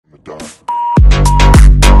die.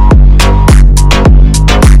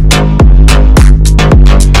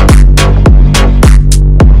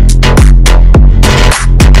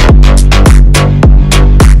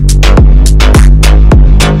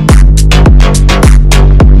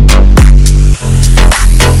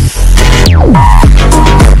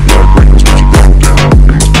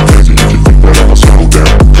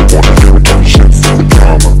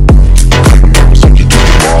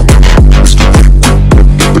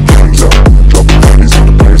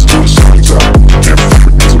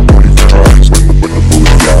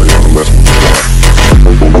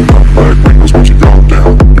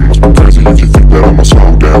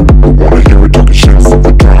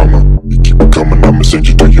 Send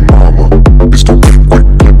you to your mama. It's the quick, quick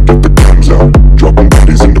clip, get the guns out. Dropping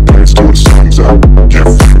bodies in the planes till the sun's out. Can't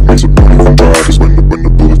fuck with me, so don't even try. Cause when the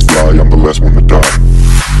bullets fly, I'm the last one to die.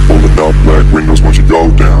 Pulling out black windows once you go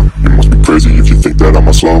down. You must be crazy if you think that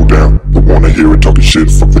I'ma slow down. Don't wanna hear it talking shit,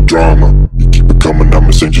 fuck the drama. You keep it coming,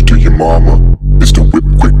 I'ma send you to your mama. It's the whip,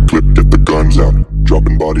 quick clip, get the guns out.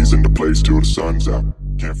 Dropping bodies in the planes till the sun's out.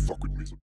 Can't fuck with me, so